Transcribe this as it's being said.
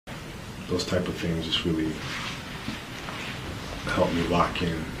those type of things just really help me lock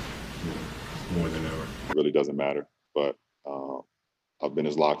in more than ever. It really doesn't matter, but I've been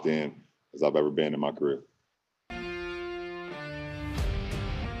as locked in as I've ever been in my career.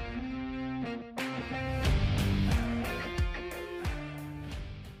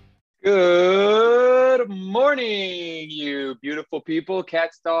 Good morning, you beautiful people,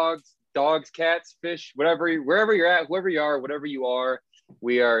 cats, dogs, cats, fish, wherever you're at, whoever you are, whatever you are.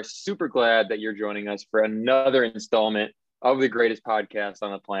 We are super glad that you're joining us for another installment of the greatest podcast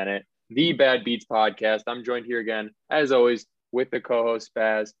on the planet, the Bad Beats Podcast. I'm joined here again, as always, with the co-host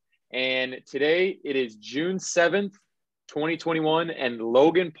Spaz. And today it is June 7th, 2021, and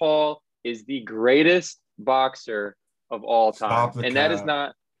Logan Paul is the greatest boxer of all time. And that is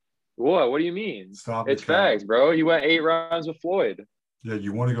not what do you mean? It's facts, bro. He went 8 rounds with Floyd. Yeah,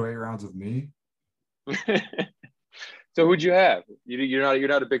 you want to go 8 rounds with me? So who'd you have? You're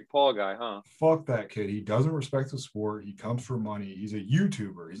not a big Paul guy, huh? Fuck that kid. He doesn't respect the sport. He comes for money. He's a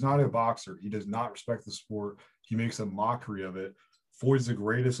YouTuber. He's not a boxer. He does not respect the sport. He makes a mockery of it. Floyd's the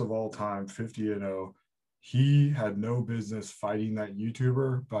greatest of all time, 50-0. He had no business fighting that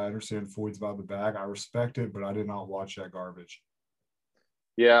YouTuber, but I understand Floyd's about the bag. I respect it, but I did not watch that garbage.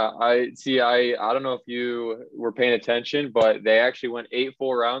 Yeah, I don't know if you were paying attention, but they actually went 8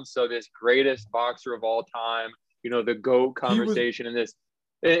 full rounds. So this greatest boxer of all time, the GOAT conversation in this.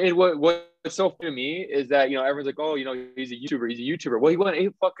 And what's so funny to me is that, everyone's like, oh, he's a YouTuber. Well, he went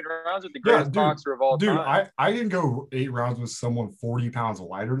 8 fucking rounds with the greatest boxer of all time. I didn't go 8 rounds with someone 40 pounds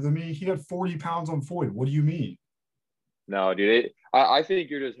lighter than me. He had 40 pounds on Floyd. What do you mean? No, dude. I think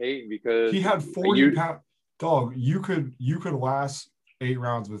you're just hating because he had 40 pounds. Dog, you could last 8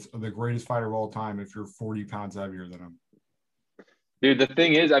 rounds with the greatest fighter of all time if you're 40 pounds heavier than him. Dude, the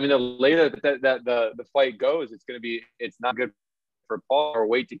thing is, the later that the fight goes, it's not good for Paul or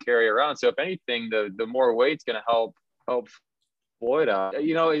weight to carry around. So if anything, the more weight's going to help Floyd out.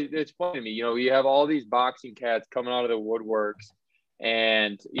 It's funny to me. You have all these boxing cats coming out of the woodworks,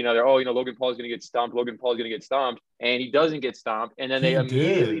 and they're Logan Paul's going to get stomped. Logan Paul's going to get stomped, and he doesn't get stomped, and then they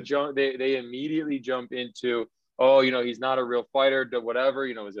immediately jump. They immediately jump into, he's not a real fighter, whatever,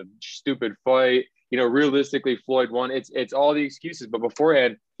 it was a stupid fight. Realistically, Floyd won. It's all the excuses, but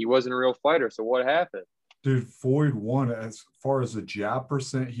beforehand, he wasn't a real fighter. So what happened? Dude, Floyd won as far as the jab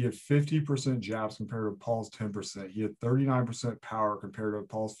percent. He had 50% jabs compared to Paul's 10%. He had 39% power compared to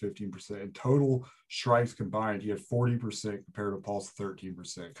Paul's 15%. In total strikes combined, he had 40% compared to Paul's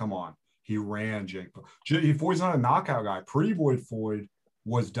 13%. Come on. He ran Jake Paul. Floyd's not a knockout guy. Pretty Boy Floyd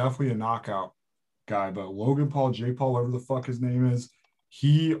was definitely a knockout guy, but Logan Paul, Jake Paul, whatever the fuck his name is,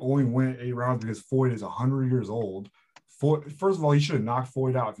 he only went 8 rounds because Floyd is 100 years old. First of all, he should have knocked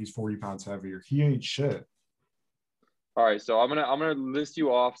Floyd out if he's 40 pounds heavier. He ain't shit. All right, so I'm gonna list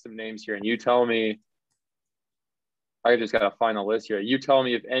you off some names here, and you tell me. I just gotta find the list here. You tell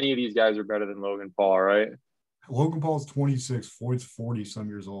me if any of these guys are better than Logan Paul. All right. Logan Paul's 26. Floyd's 40-some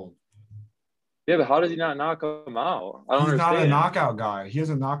years old. Yeah, but how does he not knock him out? I don't understand. He's not a knockout guy. He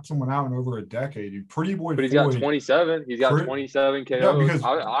hasn't knocked someone out in over a decade. Dude. Pretty Boy But he's Floyd, got 27. He's got 27 KOs. Yeah, because,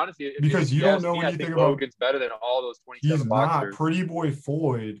 honestly, because you don't know anything about Logan's better than all those 27 He's boxers. Not. Pretty Boy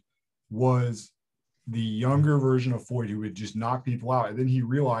Floyd was the younger version of Floyd who would just knock people out. And then he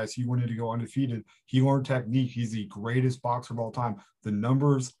realized he wanted to go undefeated. He learned technique. He's the greatest boxer of all time. The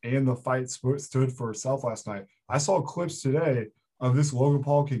numbers and the fight stood for itself last night. I saw clips today of this Logan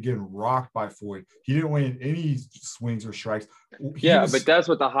Paul kid getting rocked by Floyd. He didn't land any swings or strikes. But that's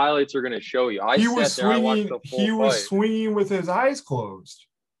what the highlights are going to show you. He was swinging with his eyes closed.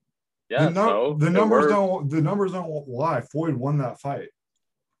 Yeah, the numbers don't lie. Floyd won that fight.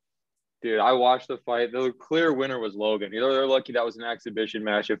 Dude, I watched the fight. The clear winner was Logan. They're lucky that was an exhibition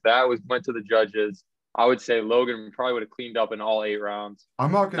match. If that went to the judges, I would say Logan probably would have cleaned up in all 8 rounds.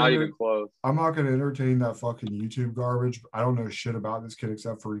 Not even close. I'm not going to entertain that fucking YouTube garbage. I don't know shit about this kid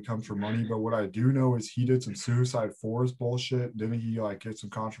except for he comes for money. But what I do know is he did some Suicide Forest bullshit. Didn't he get some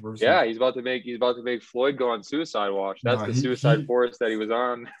controversy? Yeah, he's about to make Floyd go on Suicide Watch. That's Suicide Forest that he was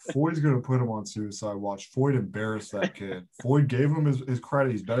on. Floyd's going to put him on Suicide Watch. Floyd embarrassed that kid. Floyd gave him his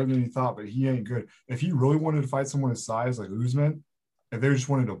credit. He's better than he thought, but he ain't good. If he really wanted to fight someone his size like Usman, if they just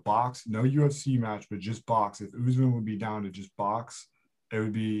wanted to box, no UFC match, but just box. If Usman would be down to just box, it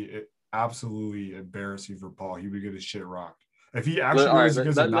would be absolutely embarrassing for Paul. He would get his shit rocked. If he actually was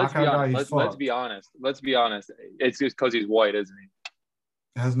against a knockout guy, he's fucked. Let's be honest. It's just because he's white, isn't he?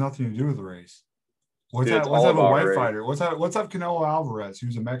 It has nothing to do with race. Let's have a white fighter. Let's have Canelo Alvarez,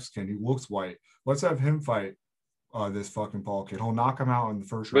 who's a Mexican. He looks white. Let's have him fight this fucking Paul kid. He'll knock him out in the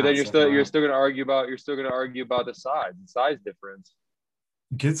first round. But then you're still going to argue about the size difference.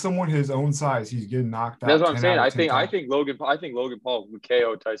 Get someone his own size. He's getting knocked That's out what I'm 10 saying. out of I 10 think I times. think Logan Paul would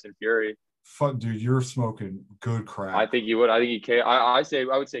KO Tyson Fury. Fuck, dude, you're smoking good I crack. think he would. I think he KO. I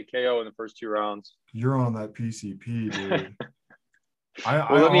would say KO in the first 2 rounds. You're on that PCP, dude.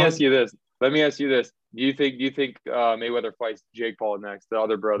 I Well, let me ask on you this. Do you think Mayweather fights Jake Paul next, the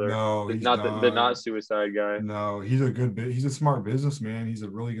other brother, no, the he's not the not done. suicide guy? No, he's a smart businessman. He's a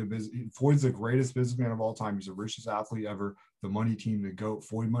really good business. Floyd's the greatest businessman of all time. He's the richest athlete ever. The money team, the GOAT,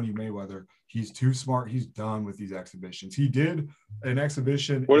 Floyd Money Mayweather. He's too smart. He's done with these exhibitions. He did an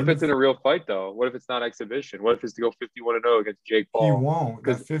exhibition What if in it's the in a real fight though? What if it's not exhibition? What if it's to go 51-0 against Jake he Paul? won't. That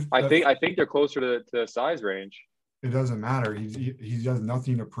Because fifth I that think I think they're closer to size range. it doesn't matter. He has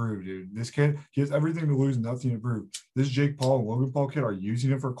nothing to prove, dude. This kid, he has everything to lose, nothing to prove. This Jake Paul and Logan Paul kid are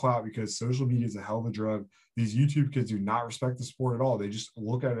using it for clout because social media is a hell of a drug. These YouTube kids do not respect the sport at all. They just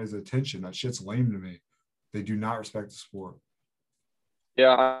look at it as attention. That shit's lame to me. They do not respect the sport.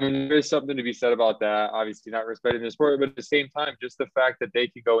 Yeah, I mean, there's something to be said about that. Obviously, not respecting the sport, but at the same time, just the fact that they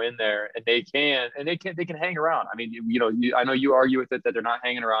can go in there and they can hang around. I mean, I know you argue with it that they're not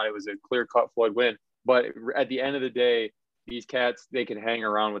hanging around. It was a clear cut Floyd win, but at the end of the day, these cats they can hang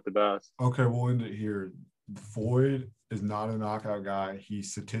around with the best. Okay, we'll end it here. Floyd is not a knockout guy. He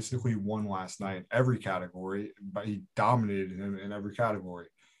statistically won last night in every category, but he dominated him in every category.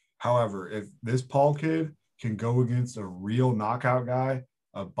 However, if this Paul kid can go against a real knockout guy,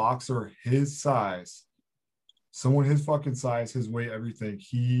 a boxer his size, someone his fucking size, his weight, everything,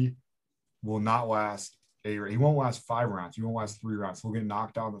 he will not last he won't last 5 rounds. He won't last 3 rounds. He'll get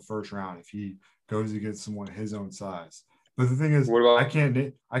knocked out in the first round if he goes against someone his own size. But the thing is, What about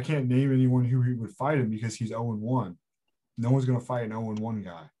I can't name anyone who he would fight him because he's 0-1. No one's gonna fight an 0-1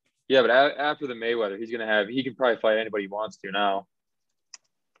 guy. yeah? But after the Mayweather, he can probably fight anybody he wants to now.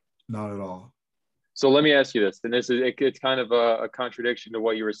 Not at all. So let me ask you this, and it's kind of a contradiction to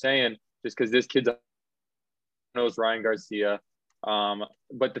what you were saying, just because this kid knows Ryan Garcia.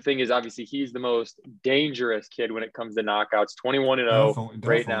 But the thing is, obviously, he's the most dangerous kid when it comes to knockouts. 21-0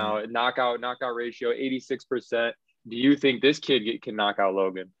 right now, knockout ratio 86%. Do you think this kid can knock out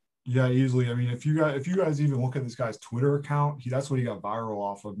Logan? Yeah, easily. I mean, if you guys even look at this guy's Twitter account, that's what he got viral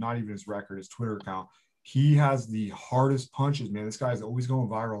off of. Not even his record, his Twitter account. He has the hardest punches, man. This guy's always going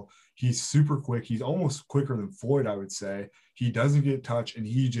viral. He's super quick. He's almost quicker than Floyd, I would say. He doesn't get touched, and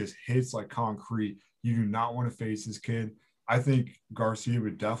he just hits like concrete. You do not want to face this kid. I think Garcia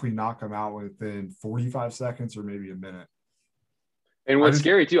would definitely knock him out within 45 seconds or maybe a minute. And what's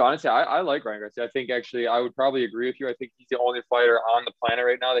scary too, honestly, I like Ryan Garcia. I think actually I would probably agree with you. I think he's the only fighter on the planet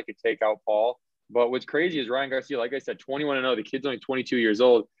right now that could take out Paul. But what's crazy is Ryan Garcia, like I said, 21-0. The kid's only 22 years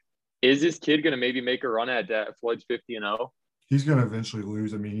old. Is this kid going to maybe make a run at Floyd's 50-0? He's going to eventually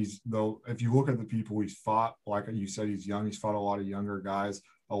lose. I mean, if you look at the people he's fought, like you said, he's young. He's fought a lot of younger guys.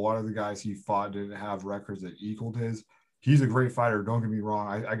 A lot of the guys he fought didn't have records that equaled his. He's a great fighter. Don't get me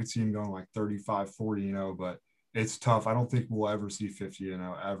wrong. I could see him going like 35, 40, but it's tough. I don't think we'll ever see 50,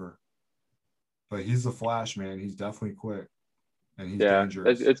 ever. But he's the Flash, man. He's definitely quick. And he's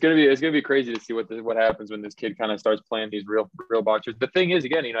dangerous. It's gonna be crazy to see what happens when this kid kind of starts playing these real boxers. The thing is,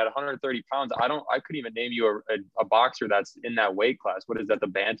 again, at 130 pounds, I couldn't even name you a boxer that's in that weight class. What is that? The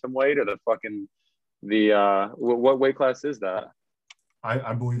bantamweight or what weight class is that?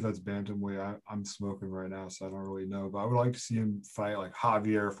 I believe that's bantamweight. I'm smoking right now, so I don't really know. But I would like to see him fight like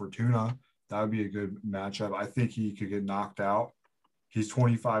Javier Fortuna. That would be a good matchup. I think he could get knocked out. He's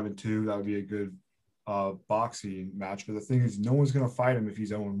 25-2. That would be a good boxing match. But the thing is, no one's going to fight him if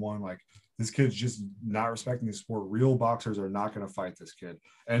he's 0-1. Like, this kid's just not respecting the sport. Real boxers are not going to fight this kid.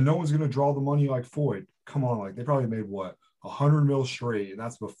 And no one's going to draw the money like Floyd. Come on, like, they probably made, what, 100 mil straight, and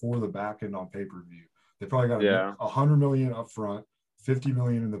that's before the back end on pay-per-view. They probably got 100 million up front, 50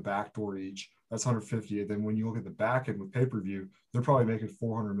 million in the back door each. That's 150. And then when you look at the back end with pay-per-view, they're probably making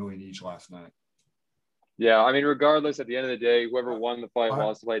 400 million each last night. Yeah, I mean, regardless, at the end of the day, whoever won the fight,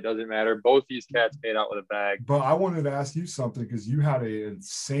 lost the fight, doesn't matter. Both these cats made out with a bag. But I wanted to ask you something because you had an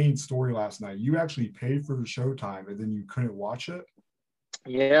insane story last night. You actually paid for the Showtime and then you couldn't watch it?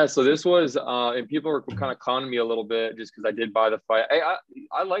 Yeah, so this was, and people were kind of conning me a little bit just because I did buy the fight.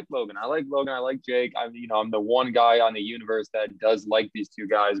 I like Logan. I like Jake. I'm the one guy on the universe that does like these two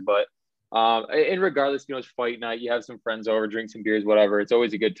guys. But and regardless, it's fight night. You have some friends over, drink some beers, whatever. It's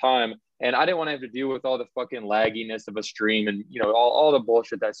always a good time. And I didn't want to have to deal with all the fucking lagginess of a stream and all the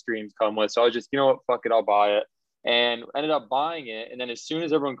bullshit that streams come with. So I was just, what, fuck it, I'll buy it, and ended up buying it. And then as soon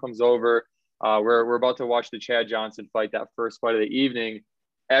as everyone comes over, we're about to watch the Chad Johnson fight, that first fight of the evening.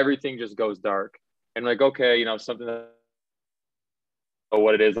 Everything just goes dark. And like, okay, something,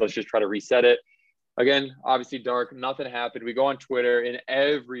 what it is, let's just try to reset it. Again, obviously dark, nothing happened. We go on Twitter and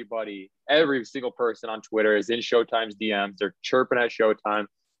every single person on Twitter is in Showtime's DMs. They're chirping at Showtime,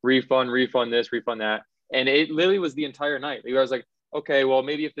 refund this, refund that. And it literally was the entire night. I was like, okay, well,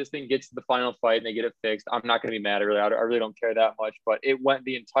 maybe if this thing gets to the final fight and they get it fixed, I'm not going to be mad. I really don't care that much. But it went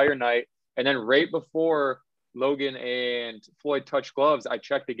the entire night. And then right before Logan and Floyd touched gloves, I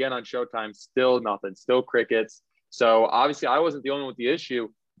checked again on Showtime. Still nothing, still crickets. So obviously I wasn't the only one with the issue.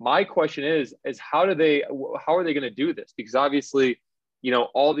 My question is how are they going to do this? Because obviously,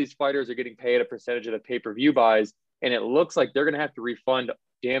 all these fighters are getting paid a percentage of the pay-per-view buys, and it looks like they're going to have to refund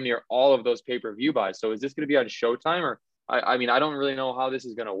damn near all of those pay-per-view buys. So is this going to be on Showtime, or I mean, I don't really know how this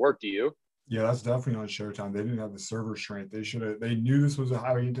is going to work. Do you? Yeah, that's definitely on Showtime. They didn't have the server strength. They knew this was a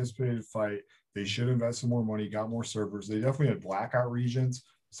highly anticipated fight. They should invest some more money, got more servers. They definitely had blackout regions.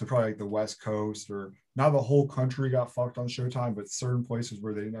 So probably like the West Coast, or not the whole country got fucked on Showtime, but certain places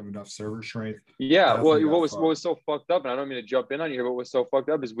where they didn't have enough server strength. Yeah, well, what was so fucked up, and I don't mean to jump in on you here, but what was so fucked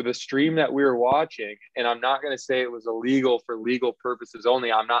up is with the stream that we were watching, and I'm not going to say it was illegal for legal purposes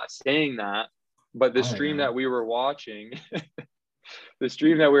only. I'm not saying that, but the stream that we were watching, it was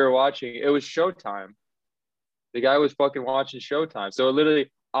Showtime. The guy was fucking watching Showtime. So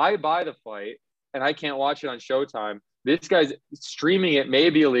literally, I buy the fight, and I can't watch it on Showtime. This guy's streaming it,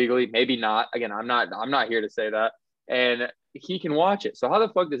 maybe illegally, maybe not. Again, I'm not here to say that. And he can watch it. So how the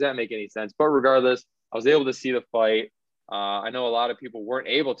fuck does that make any sense? But regardless, I was able to see the fight. I know a lot of people weren't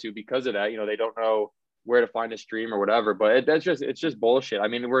able to because of that. They don't know where to find a stream or whatever. But it's just bullshit. I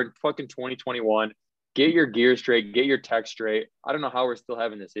mean, we're in fucking 2021. Get your gear straight. Get your tech straight. I don't know how we're still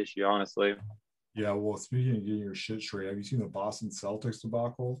having this issue, honestly. Yeah, well, speaking of getting your shit straight, have you seen the Boston Celtics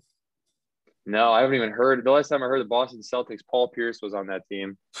debacle? No, I haven't even heard. The last time I heard the Boston Celtics, Paul Pierce was on that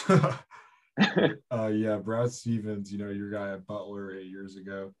team. Yeah, Brad Stevens, your guy at Butler 8 years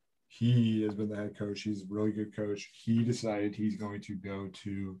ago, he has been the head coach. He's a really good coach. He decided he's going to go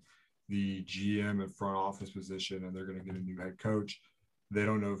to the GM and front office position, and they're going to get a new head coach. They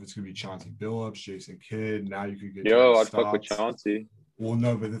don't know if it's going to be Chauncey Billups, Jason Kidd. Now you could get I'd fuck with Chauncey. Well,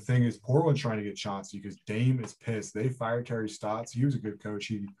 no, but the thing is, Portland's trying to get Chauncey because Dame is pissed. They fired Terry Stotts. He was a good coach.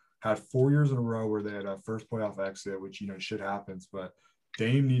 He had 4 years in a row where they had a first playoff exit, which, shit happens. But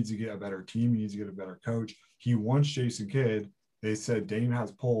Dame needs to get a better team. He needs to get a better coach. He wants Jason Kidd. They said Dame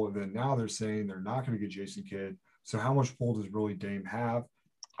has pull, and then now they're saying they're not going to get Jason Kidd. So how much pull does really Dame have?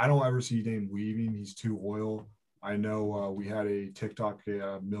 I don't ever see Dame leaving. He's too loyal. I know we had a TikTok,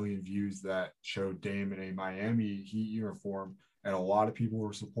 1 million views that showed Dame in a Miami Heat uniform, and a lot of people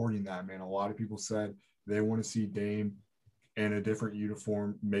were supporting that, man. A lot of people said they want to see Dame in a different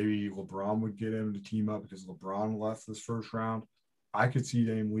uniform. Maybe LeBron would get him to team up because LeBron left this first round. I could see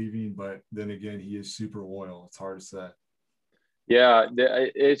Dame leaving, but then again, he is super loyal. It's hard to say. Yeah,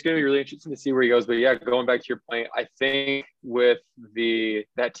 it's going to be really interesting to see where he goes. But yeah, going back to your point, I think with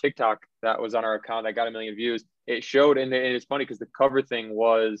that TikTok that was on our account that got 1 million views, it showed, and it's funny because the cover thing it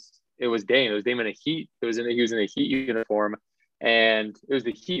was Dame. It was Dame in a Heat. He was in a Heat uniform, and it was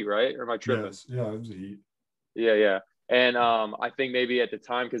the Heat, right? Or am I tripping? Yes, yeah, it was the Heat. Yeah. And I think maybe at the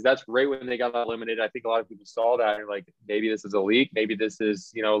time, because that's right when they got eliminated, I think a lot of people saw that and like, maybe this is a leak. Maybe this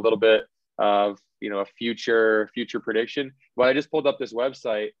is, a little bit of, a future prediction. But I just pulled up this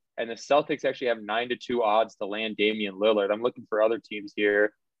website, and the Celtics actually have 9-2 odds to land Damian Lillard. I'm looking for other teams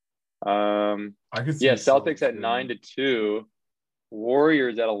here. I could see Celtics at 9-2,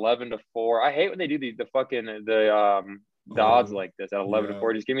 Warriors at 11-4. I hate when they do the odds like this at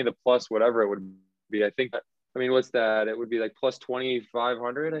 11-4. Just give me the plus whatever it would be. I mean, what's that? It would be like plus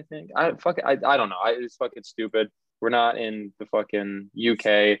 2,500, I think. I don't know. It's fucking stupid. We're not in the fucking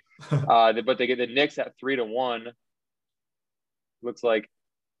UK. But they get the Knicks at 3-1. Looks like.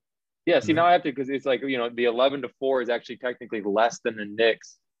 Yeah, see, now I have to, because it's like, the 11-4 is actually technically less than the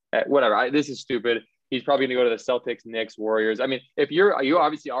Knicks. Whatever. This is stupid. He's probably going to go to the Celtics, Knicks, Warriors. I mean, if you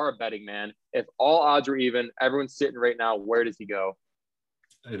obviously are a betting man. If all odds are even, everyone's sitting right now, where does he go?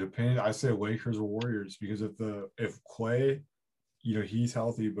 It depends. I say Lakers or Warriors, because if Clay, he's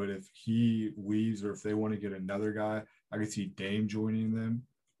healthy, but if he leaves or if they want to get another guy, I could see Dame joining them,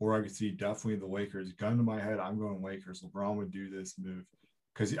 or I could see definitely the Lakers. Gun to my head, I'm going Lakers. LeBron would do this move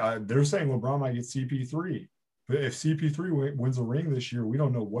because they're saying LeBron might get CP3, but if CP3 wins a ring this year, we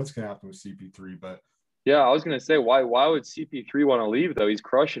don't know what's going to happen with CP3. But yeah, I was going to say, why would CP3 want to leave, though? He's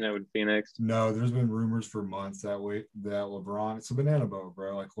crushing it with Phoenix. No, there's been rumors for months that LeBron, it's a banana boat,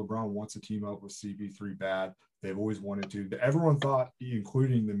 bro. Like, LeBron wants to team up with CP3 bad. They've always wanted to. Everyone thought,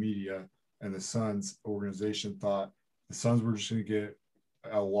 including the media and the Suns organization, thought the Suns were just going to get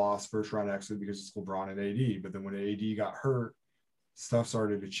a loss first round exit because it's LeBron and AD. But then when AD got hurt, stuff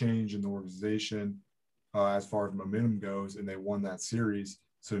started to change in the organization as far as momentum goes, and they won that series.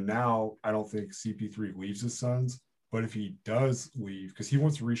 So now I don't think CP3 leaves the Suns, but if he does leave, because he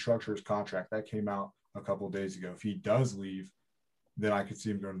wants to restructure his contract, that came out a couple of days ago. If he does leave, then I could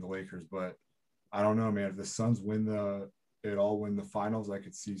see him going to the Lakers. But I don't know, man. If the Suns win the finals, I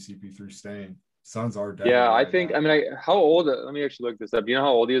could see CP3 staying. Suns are definitely Yeah, I right think. now. I mean, how old? Let me actually look this up. Do you know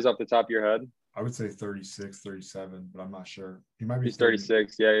how old he is off the top of your head? I would say 36, 37, but I'm not sure. He might be He's 30.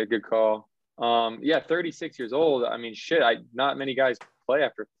 36. Yeah, good call. Yeah, 36 years old. I mean, shit. Not many guys play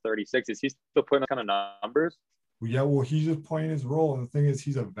after 36. Is he still putting kind of numbers? Well, yeah, well, he's just playing his role. And the thing is,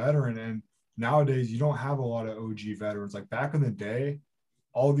 he's a veteran. And nowadays, you don't have a lot of OG veterans. Like back in the day,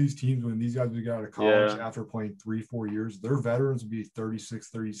 all these teams, when these guys would get out of college Yeah. after playing 3-4 years, their veterans would be 36,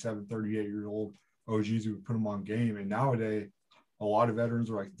 37, 38-year old OGs who would put them on game. And nowadays, a lot of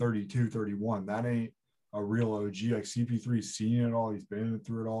veterans are like 32, 31. That ain't a real OG. Like CP3's seen it all. He's been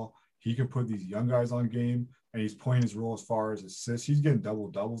through it all. He can put these young guys on game, and he's playing his role as far as assists. He's getting double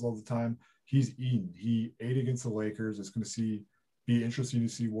doubles all the time. He's eating. He ate against the Lakers. It's going to be interesting to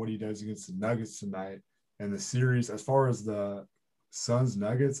see what he does against the Nuggets tonight. And the series, as far as the Suns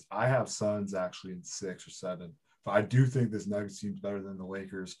Nuggets, I have Suns actually in 6 or 7. But I do think this Nuggets team's better than the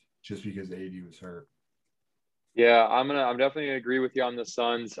Lakers just because AD was hurt. Yeah, I'm definitely gonna agree with you on the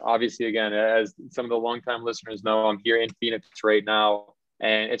Suns. Obviously, again, as some of the longtime listeners know, I'm here in Phoenix right now,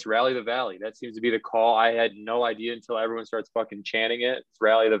 and it's Rally the Valley. That seems to be the call. I had no idea until everyone starts fucking chanting it. It's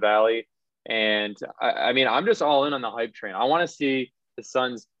Rally the Valley, and I mean, I'm just all in on the hype train. I want to see the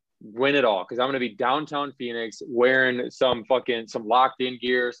Suns win it all because I'm gonna be downtown Phoenix wearing some locked in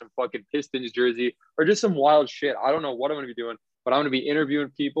gear, some fucking Pistons jersey, or just some wild shit. I don't know what I'm gonna be doing, but I'm gonna be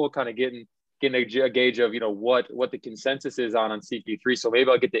interviewing people, kind of getting a gauge of what the consensus is on CP3. So maybe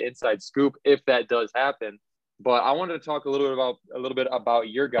I'll get the inside scoop if that does happen. But I wanted to talk a little bit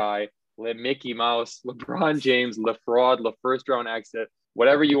about your guy, Le Mickey Mouse, LeBron James, Le Fraud, Le First Round Exit,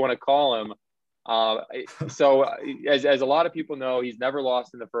 whatever you want to call him. So as a lot of people know, he's never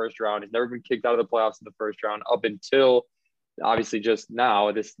lost in the first round. He's never been kicked out of the playoffs in the first round up until obviously just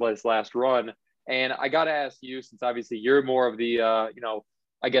now this last run. And I got to ask you, since obviously you're more of the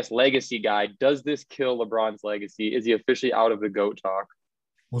I guess legacy guy. Does this kill LeBron's legacy? Is he officially out of the GOAT talk?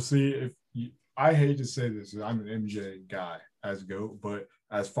 We'll see. I hate to say this, I'm an MJ guy as GOAT, but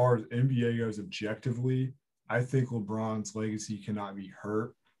as far as NBA goes objectively, I think LeBron's legacy cannot be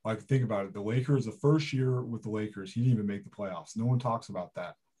hurt. Like, think about it. The Lakers, the first year with the Lakers, he didn't even make the playoffs. No one talks about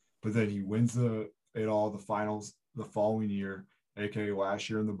that. But then he wins the finals the following year, aka last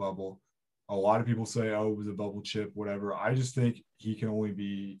year in the bubble. A lot of people say, oh, it was a bubble chip, whatever. I just think he can only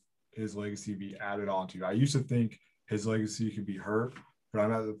be his legacy be added onto. I used to think his legacy could be hurt, but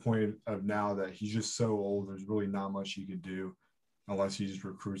I'm at the point of now that he's just so old. There's really not much he could do unless he just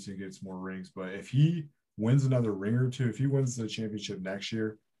recruits and gets more rings. But if he wins another ring or two, if he wins the championship next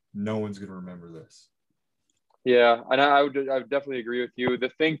year, no one's going to remember this. Yeah, and I would definitely agree with you.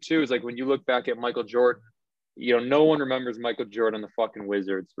 The thing too is like when you look back at Michael Jordan, no one remembers Michael Jordan, the fucking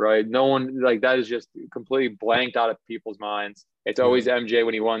Wizards, right? No one, like, that is just completely blanked out of people's minds. It's always MJ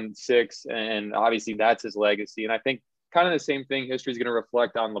when he won 6, and obviously that's his legacy. And I think kind of the same thing history is going to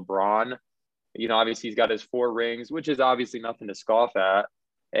reflect on LeBron. Obviously he's got his 4 rings, which is obviously nothing to scoff at.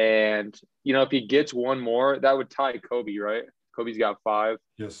 And, if he gets one more, that would tie Kobe, right? Kobe's got 5.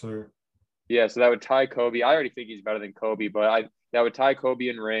 Yes, sir. Yeah, so that would tie Kobe. I already think he's better than Kobe, but that would tie Kobe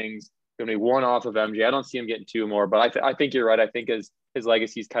in rings. Going to be 1 off of MJ. I don't see him getting 2 more, but I think you're right. I think his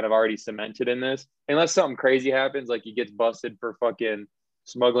legacy is kind of already cemented in this. Unless something crazy happens, like he gets busted for fucking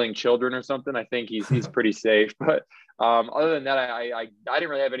smuggling children or something, I think he's pretty safe. But other than that, I didn't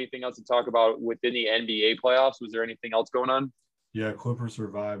really have anything else to talk about within the NBA playoffs. Was there anything else going on? Yeah, Clippers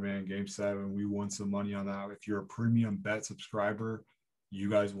survived, man. Game 7, we won some money on that. If you're a premium bet subscriber, you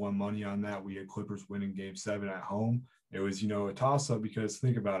guys won money on that. We had Clippers winning Game 7 at home. It was, a toss-up because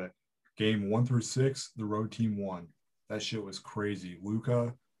think about it. Game 1 through 6, the road team won. That shit was crazy.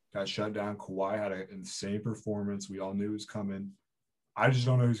 Luka got shut down. Kawhi had an insane performance. We all knew it was coming. I just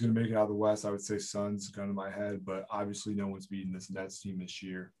don't know who's going to make it out of the West. I would say Suns, gun to my head, but obviously no one's beating this Nets team this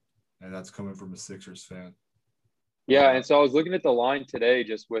year, and that's coming from a Sixers fan. Yeah, and so I was looking at the line today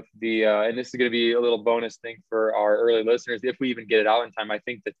just with the and this is going to be a little bonus thing for our early listeners if we even get it out in time. I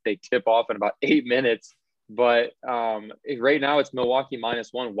think that they tip off in about 8 minutes. But right now it's Milwaukee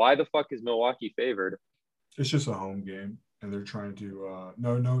 -1. Why the fuck is Milwaukee favored? It's just a home game, and they're trying to.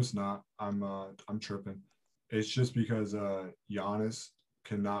 No, it's not. I'm tripping. It's just because Giannis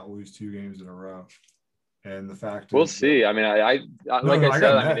cannot lose 2 games in a row. And the fact We'll is that see. I mean, like no, I I said,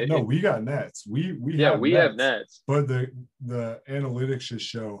 got I mean, net. No, we got nets. We yeah, have we have nets. nets. But the analytics just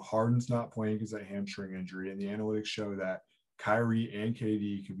show Harden's not playing because of that hamstring injury, and the analytics show that Kyrie and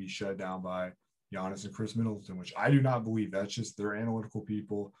KD could be shut down by Giannis and Chris Middleton, which I do not believe. That's just their analytical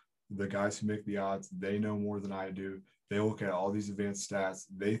people, the guys who make the odds. They know more than I do. They look at all these advanced stats.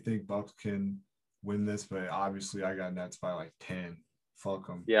 They think Bucks can win this, but obviously I got Nets by like 10. Fuck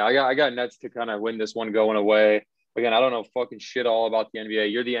them. Yeah, I got Nets to kind of win this one going away. Again, I don't know fucking shit all about the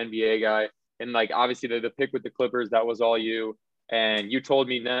NBA. You're the NBA guy. And like obviously the pick with the Clippers, that was all you. And you told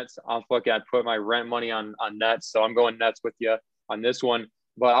me Nets. I'd put my rent money on Nets. So I'm going Nets with you on this one.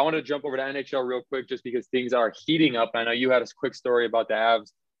 But I want to jump over to NHL real quick just because things are heating up. I know you had a quick story about the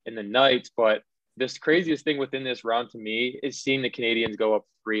Avs and the Knights, but this craziest thing within this round to me is seeing the Canadians go up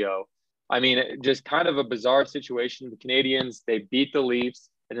 3-0. I mean, just kind of a bizarre situation. The Canadians, they beat the Leafs,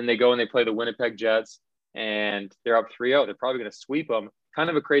 and then they go and they play the Winnipeg Jets, and they're up 3-0. They're probably going to sweep them. Kind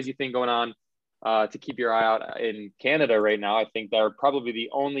of a crazy thing going on to keep your eye out in Canada right now. I think they're probably the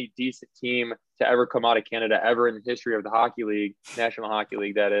only decent team to ever come out of Canada ever in the history of the Hockey League, National Hockey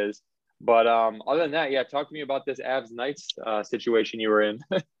League, that is. But other than that, yeah, talk to me about this Avs Knights situation you were in.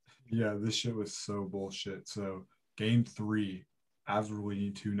 Yeah, this shit was so bullshit. So game 3, Avs were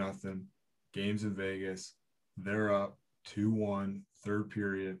leading 2-0. Games in Vegas. They're up 2-1, third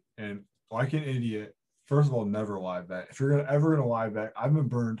period. And like an idiot, first of all, never live bet. If you're ever gonna live bet, I've been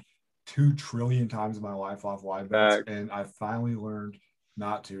burned 2 trillion times in my life off live bets, and I finally learned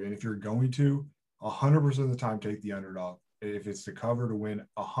not to. And if you're going to, 100% of the time, take the underdog. If it's to cover to win,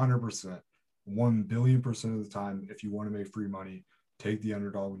 100%, 1,000,000,000% of the time, if you want to make free money, take the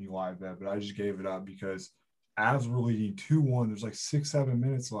underdog when you live bet. But I just gave it up because Avs were leading 2-1. There's like 6-7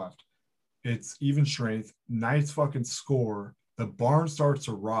 minutes left. It's even strength. Knights fucking score. The barn starts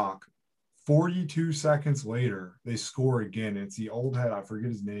to rock. 42 seconds later, they score again. It's the old head. I forget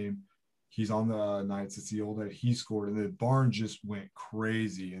his name. He's on the Knights. It's the old head. He scored, and the barn just went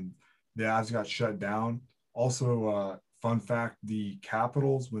crazy, and the Avs got shut down. Also, fun fact, the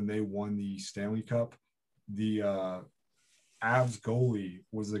Capitals, when they won the Stanley Cup, the Avs goalie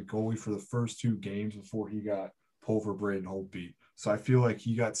was the goalie for the first 2 games before he got pulled for Braden Holtby. So I feel like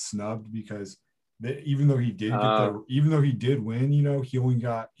he got snubbed because even though he did win, he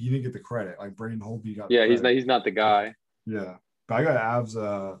didn't get the credit. Like Braden Holtby got. Yeah, he's not the guy. Yeah, but I got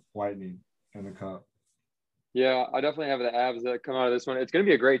Avs Lightning in the cup. Yeah, I definitely have the Avs that come out of this one. It's going to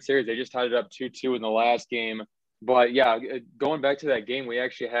be a great series. They just tied it up 2-2 in the last game. But yeah, going back to that game, we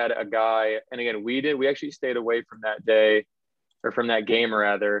actually had a guy, and again, we actually stayed away from that day, or from that game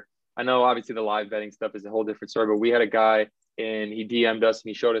rather. I know obviously the live betting stuff is a whole different story, but we had a guy and he DM'd us and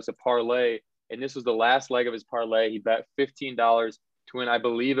he showed us a parlay. And this was the last leg of his parlay. He bet $15 to win. I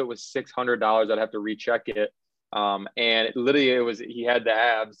believe it was $600. I'd have to recheck it. And he had the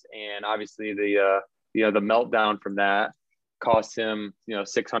Avs, and obviously the meltdown from that cost him,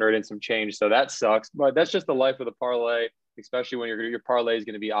 600 and some change. So that sucks, but that's just the life of the parlay, especially when your parlay is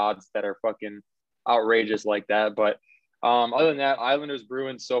going to be odds that are fucking outrageous like that. But other than that, Islanders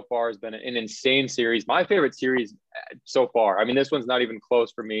Bruins so far has been an insane series. My favorite series so far. I mean, this one's not even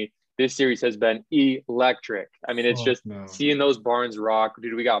close for me. This series has been electric. I mean, it's seeing those barns rock.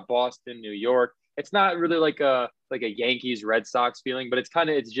 Dude, we got Boston, New York. It's not really like a Yankees Red Sox feeling, but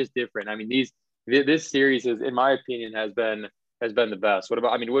it's just different. I mean, this series is, in my opinion, has been the best. What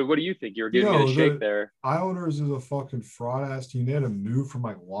do you think? You were giving me a shake there. Islanders is a fucking fraud ass team. They had to move from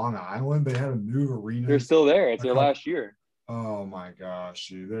like Long Island. They had to move arenas. They're still there. It's their last year. Oh my gosh,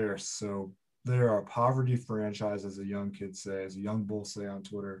 dude. They are a poverty franchise, as a young kid say, as a young bull say on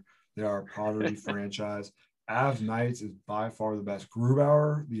Twitter. They are a poverty franchise. Avs Knights is by far the best.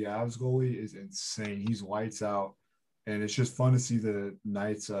 Grubauer, the Avs goalie, is insane. He's lights out. And it's just fun to see the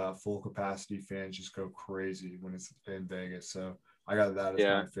Knights full capacity fans just go crazy when it's in Vegas. So I got that as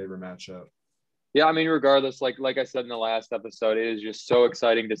my favorite matchup. Yeah, I mean, regardless, like I said in the last episode, it is just so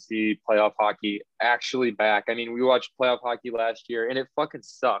exciting to see playoff hockey actually back. I mean, we watched playoff hockey last year, and it fucking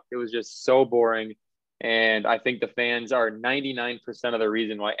sucked. It was just so boring. And I think the fans are 99% of the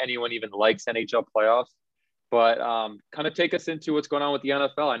reason why anyone even likes NHL playoffs. But kind of take us into what's going on with the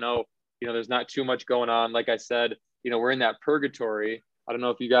NFL. I know, there's not too much going on. Like I said, we're in that purgatory. I don't know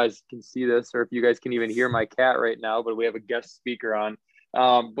if you guys can see this or if you guys can even hear my cat right now, but we have a guest speaker on.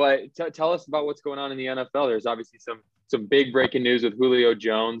 But tell us about what's going on in the NFL. There's obviously some big breaking news with Julio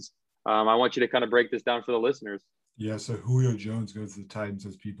Jones. I want you to kind of break this down for the listeners. Yeah, so Julio Jones goes to the Titans,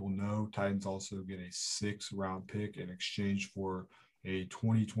 as people know. Titans also get a 6th-round pick in exchange for a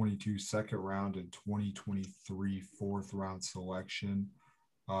 2022 second round and 2023 4th-round selection.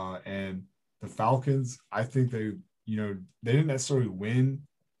 And The Falcons, I think they didn't necessarily win,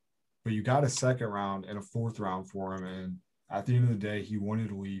 but you got a second round and a fourth round for him. And at the end of the day, he wanted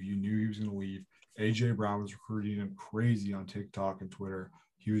to leave. You knew he was going to leave. A.J. Brown was recruiting him crazy on TikTok and Twitter.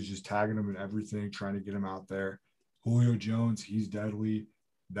 He was just tagging him in everything, trying to get him out there. Julio Jones, he's deadly.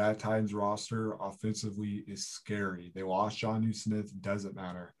 That Titans roster offensively is scary. They lost Jonnu Smith, doesn't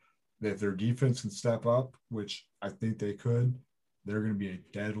matter. If their defense can step up, which I think they could, they're going to be a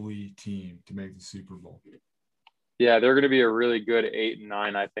deadly team to make the Super Bowl. Yeah, they're going to be a really good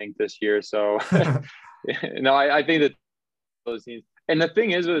 8-9, I think, this year. So, no, I think that those teams. And the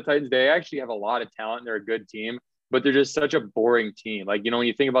thing is with the Titans, they actually have a lot of talent. They're a good team, but they're just such a boring team. Like, when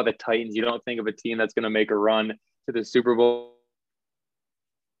you think about the Titans, you don't think of a team that's going to make a run to the Super Bowl.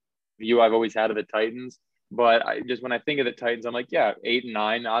 I've always had of the Titans. But when I think of the Titans, I'm like, yeah,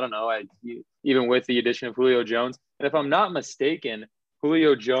 8-9. I don't know. Even with the addition of Julio Jones. And if I'm not mistaken,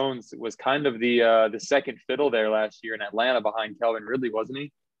 Julio Jones was kind of the second fiddle there last year in Atlanta behind Calvin Ridley, wasn't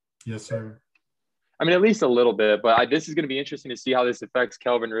he? Yes, sir. I mean, at least a little bit. But this is going to be interesting to see how this affects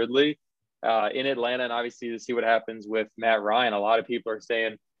Calvin Ridley in Atlanta, and obviously to see what happens with Matt Ryan. A lot of people are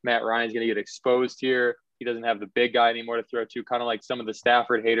saying Matt Ryan's going to get exposed here. He doesn't have the big guy anymore to throw to, kind of like some of the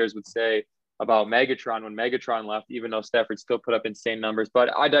Stafford haters would say about Megatron when Megatron left, even though Stafford still put up insane numbers. But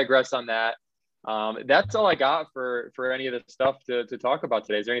I digress on that. That's all I got for any of the stuff to talk about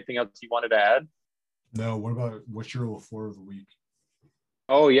today. Is there anything else you wanted to add? No. What's your LaFleur of the week?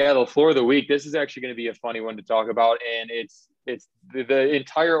 Oh yeah, the LaFleur of the week. This is actually going to be a funny one to talk about, and it's the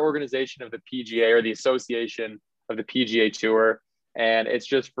entire organization of the PGA, or the association of the PGA Tour, and it's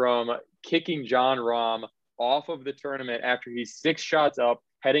just from kicking Jon Rahm off of the tournament after he's 6 shots up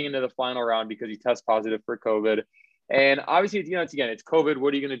heading into the final round because he tests positive for COVID. And obviously, it's COVID.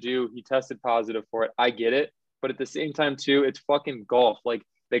 What are you going to do? He tested positive for it. I get it. But at the same time, too, it's fucking golf. Like,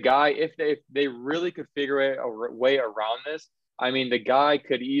 the guy, if they really could figure a way around this, I mean, the guy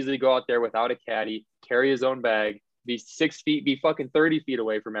could easily go out there without a caddy, carry his own bag, be 6 feet, be fucking 30 feet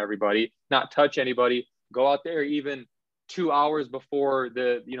away from everybody, not touch anybody, go out there even 2 hours before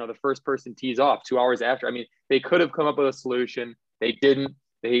the first person tees off, 2 hours after. I mean, they could have come up with a solution. They didn't.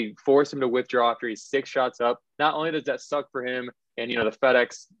 They forced him to withdraw after he's 6 shots up. Not only does that suck for him and, the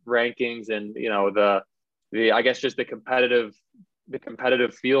FedEx rankings and, the I guess just the competitive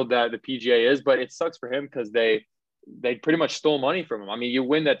field that the PGA is, but it sucks for him because they pretty much stole money from him. I mean, you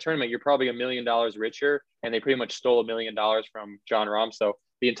win that tournament, you're probably $1 million richer, and they pretty much stole $1 million from Jon Rahm. So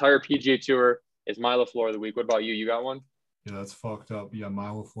the entire PGA Tour is my LaFleur of the week. What about you? You got one? Yeah, that's fucked up. Yeah, my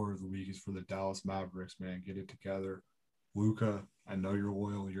LaFleur of the week is for the Dallas Mavericks, man. Get it together. Luka, I know you're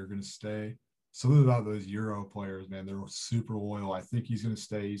loyal. You're going to stay. Something about those Euro players, man. They're super loyal. I think he's going to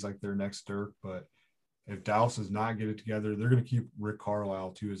stay. He's like their next Dirk. But if Dallas does not get it together, they're going to keep Rick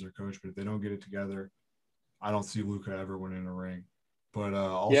Carlisle, too, as their coach. But if they don't get it together, I don't see Luka ever winning a ring. But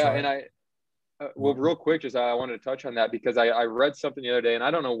also, yeah, and real quick, I wanted to touch on that because I read something the other day, and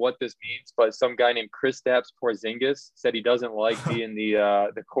I don't know what this means, but some guy named Kristaps Porzingis said he doesn't like being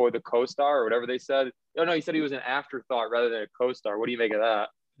the co-star or whatever they said. No, he said he was an afterthought rather than a co-star. What do you make of that?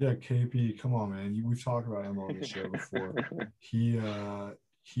 Yeah, KP, come on, man. We've talked about him on the show before.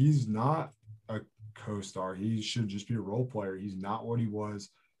 He's not a co-star. He should just be a role player. He's not what he was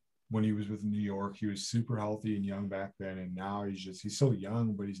when he was with New York. He was super healthy and young back then, and now he's so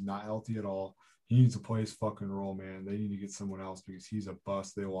young, but he's not healthy at all. He needs to play his fucking role, man. They need to get someone else because he's a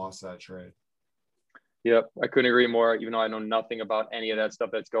bust. They lost that trade. Yep, I couldn't agree more, even though I know nothing about any of that stuff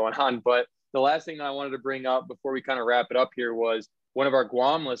that's going on. But the last thing that I wanted to bring up before we kind of wrap it up here was one of our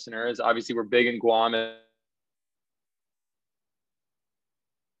Guam listeners. Obviously, we're big in Guam.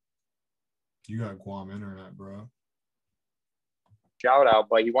 You got Guam internet, bro. Shout out,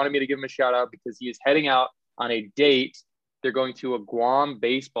 but he wanted me to give him a shout out because he is heading out on a date. They're going to a Guam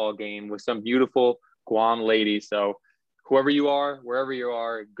baseball game with some beautiful Guam ladies. So whoever you are, wherever you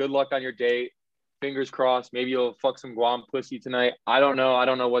are, good luck on your date. Fingers crossed. Maybe you'll fuck some Guam pussy tonight. I don't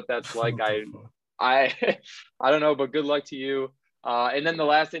know what that's like. I don't know, but good luck to you. And then the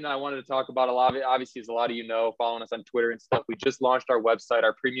last thing that I wanted to talk about, obviously, as a lot of you know, following us on Twitter and stuff, we just launched our website,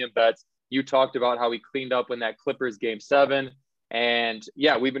 our premium bets. You talked about how we cleaned up in that Clippers game 7. And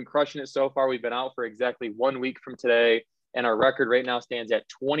yeah, we've been crushing it so far. We've been out for exactly 1 week from today, and our record right now stands at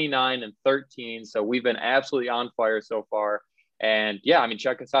 29-13. So we've been absolutely on fire so far. And yeah, I mean,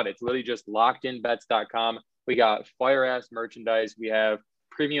 check us out. It's literally just lockedinbets.com. We got fire ass merchandise. We have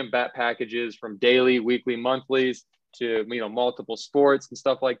premium bet packages from daily, weekly, monthlies to, multiple sports and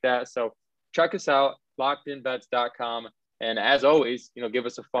stuff like that. So check us out, lockedinbets.com. And as always, give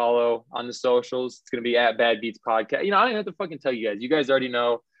us a follow on the socials. It's going to be at Bad Beats Podcast. I don't even have to fucking tell you guys. You guys already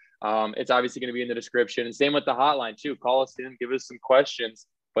know. It's obviously going to be in the description. And same with the hotline too. Call us in, give us some questions.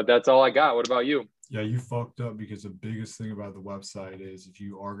 But that's all I got. What about you? Yeah, you fucked up because the biggest thing about the website is if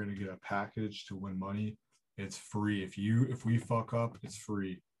you are going to get a package to win money, it's free. If we fuck up, it's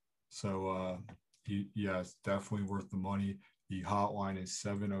free. So yeah, it's definitely worth the money. The hotline is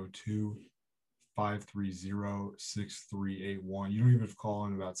 702-530-6381. You don't even have to call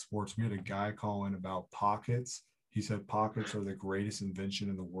in about sports. We had a guy call in about pockets. He said pockets are the greatest invention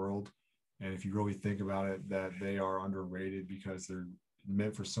in the world. And if you really think about it, that they are underrated because they're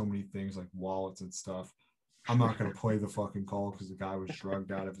meant for so many things like wallets and stuff. I'm not going to play the fucking call because the guy was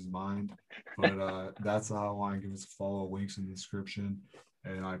drugged out of his mind. But that's the hotline. Give us a follow. Links in the description.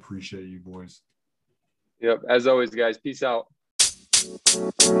 And I appreciate you boys. Yep. As always, guys. Peace out.